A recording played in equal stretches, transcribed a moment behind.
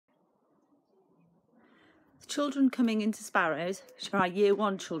The children coming into Sparrows, which are our Year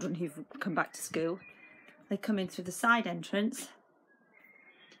 1 children who've come back to school, they come in through the side entrance.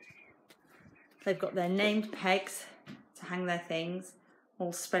 They've got their named pegs to hang their things,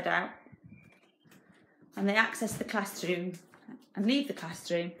 all spread out. And they access the classroom and leave the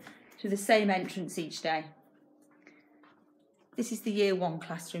classroom through the same entrance each day. This is the Year 1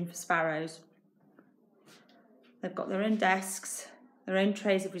 classroom for Sparrows. They've got their own desks, their own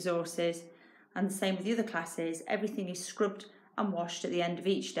trays of resources, and the same with the other classes. Everything is scrubbed and washed at the end of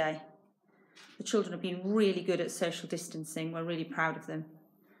each day. The children have been really good at social distancing. We're really proud of them.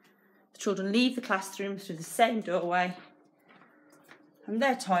 The children leave the classroom through the same doorway, and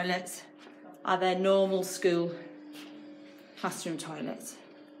their toilets are their normal school classroom toilets.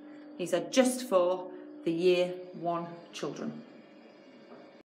 These are just for the Year 1 children.